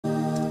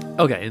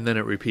Okay, and then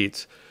it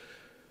repeats.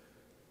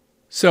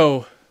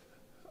 So,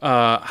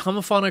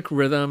 homophonic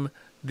rhythm,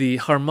 the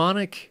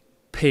harmonic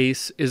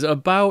pace is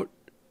about,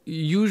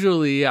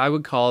 usually I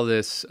would call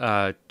this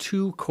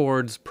 2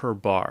 chords per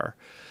bar.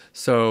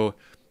 So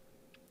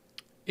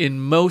in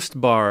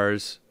most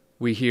bars,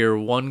 we hear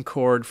 1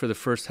 chord for the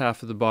first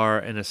half of the bar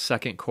and a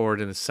second chord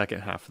in the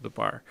second half of the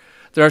bar.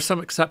 There are some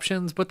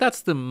exceptions, but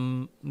that's the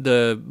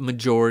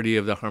majority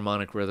of the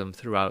harmonic rhythm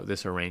throughout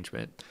this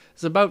arrangement.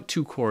 It's about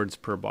 2 chords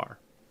per bar.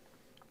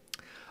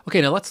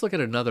 Okay, now let's look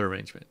at another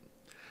arrangement.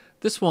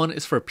 This one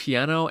is for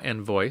piano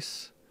and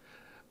voice,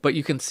 but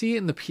you can see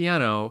in the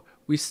piano,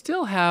 we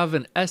still have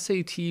an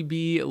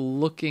SATB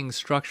looking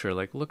structure.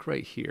 Like, look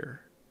right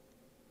here.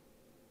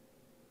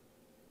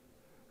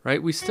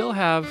 Right? We still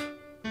have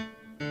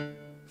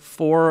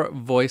 4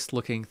 voice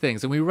looking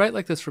things, and we write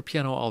like this for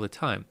piano all the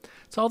time.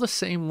 It's all the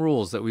same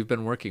rules that we've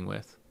been working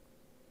with.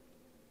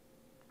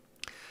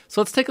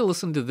 So let's take a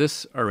listen to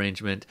this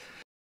arrangement.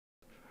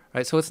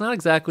 Right? So it's not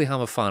exactly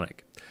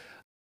homophonic.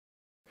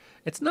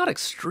 It's not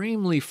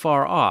extremely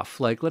far off.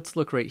 Like, let's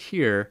look right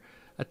here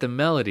at the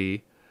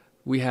melody.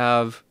 We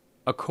have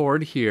a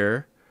chord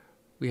here.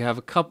 We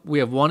have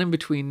one in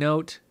between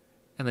note,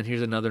 and then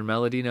here's another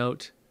melody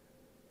note,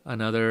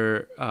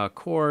 another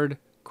chord,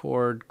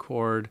 chord,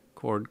 chord,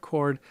 chord,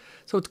 chord.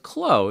 So it's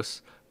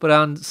close, but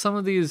on some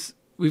of these,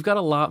 we've got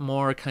a lot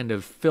more kind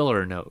of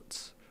filler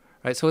notes,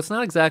 right? So it's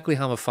not exactly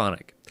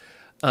homophonic.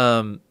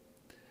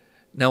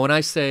 Now, when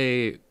I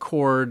say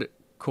chord,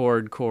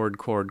 chord, chord,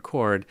 chord,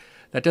 chord,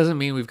 that doesn't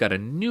mean we've got a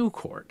new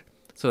chord.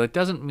 So that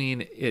doesn't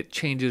mean it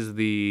changes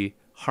the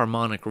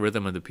harmonic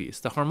rhythm of the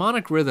piece. The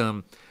harmonic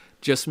rhythm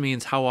just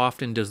means how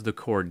often does the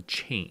chord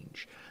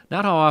change,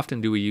 not how often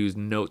do we use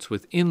notes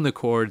within the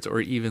chords or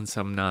even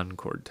some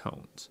non-chord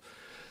tones.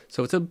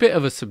 So it's a bit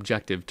of a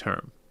subjective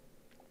term.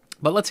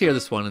 But let's hear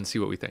this one and see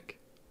what we think.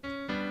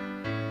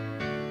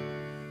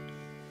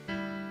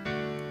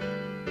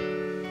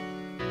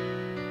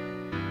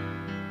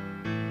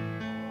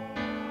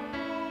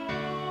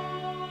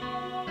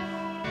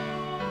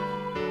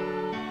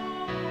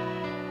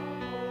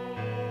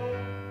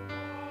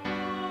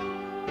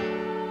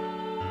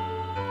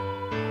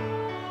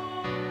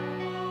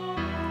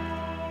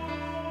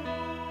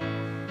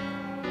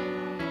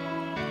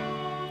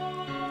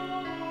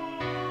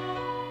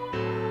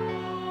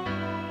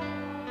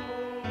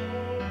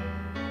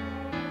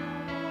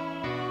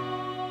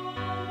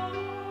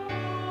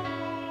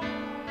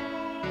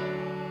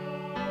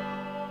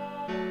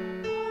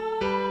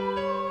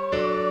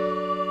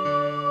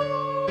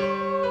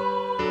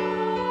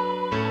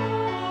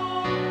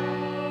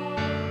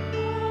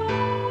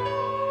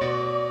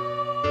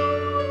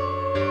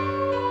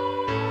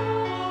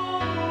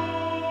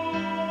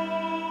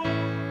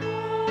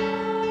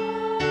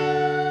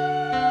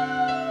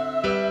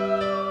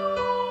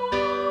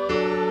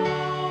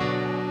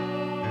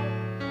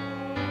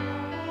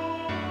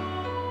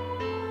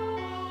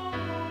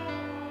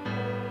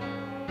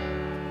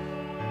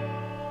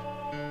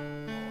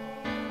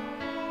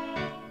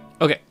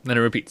 Okay, then it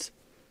repeats.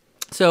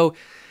 So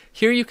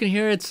here you can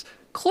hear it's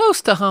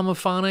close to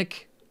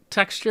homophonic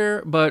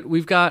texture, but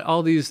we've got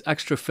all these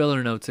extra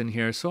filler notes in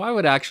here. So I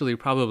would actually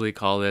probably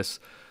call this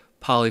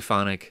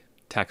polyphonic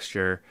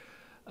texture.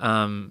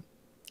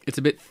 It's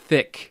a bit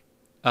thick,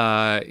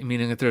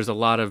 meaning that there's a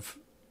lot of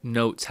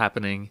notes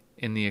happening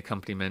in the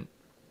accompaniment.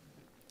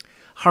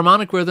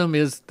 Harmonic rhythm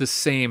is the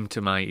same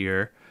to my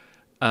ear.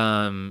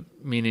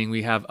 Meaning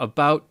we have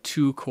about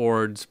 2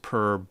 chords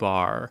per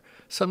bar.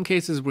 Some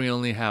cases we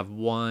only have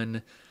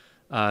 1.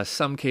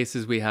 Some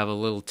cases we have a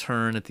little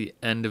turn at the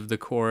end of the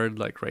chord,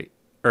 like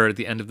at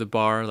the end of the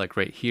bar, like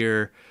right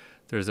here.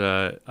 There's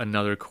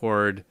another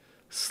chord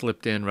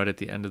slipped in right at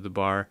the end of the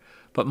bar.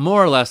 But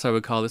more or less, I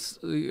would call this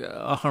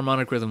a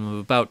harmonic rhythm of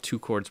about 2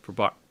 chords per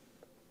bar.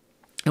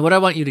 And what I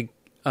want you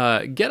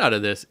to get out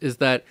of this is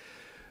that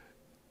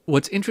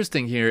what's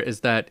interesting here is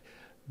that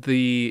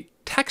the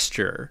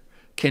texture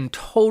can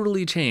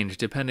totally change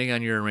depending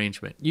on your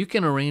arrangement. You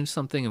can arrange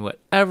something in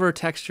whatever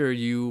texture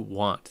you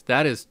want.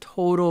 That is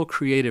total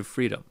creative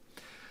freedom.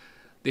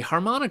 The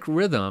harmonic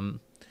rhythm,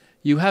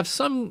 you have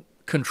some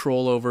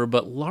control over,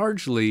 but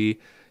largely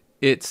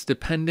it's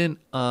dependent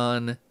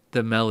on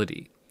the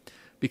melody.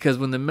 Because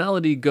when the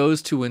melody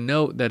goes to a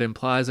note that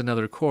implies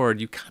another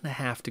chord, you kind of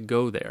have to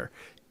go there,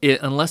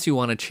 unless you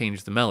want to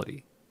change the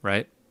melody,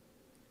 right?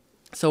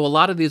 So a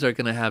lot of these are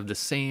going to have the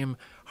same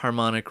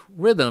harmonic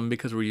rhythm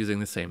because we're using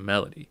the same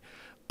melody,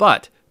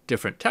 but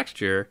different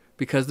texture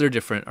because they're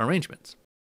different arrangements.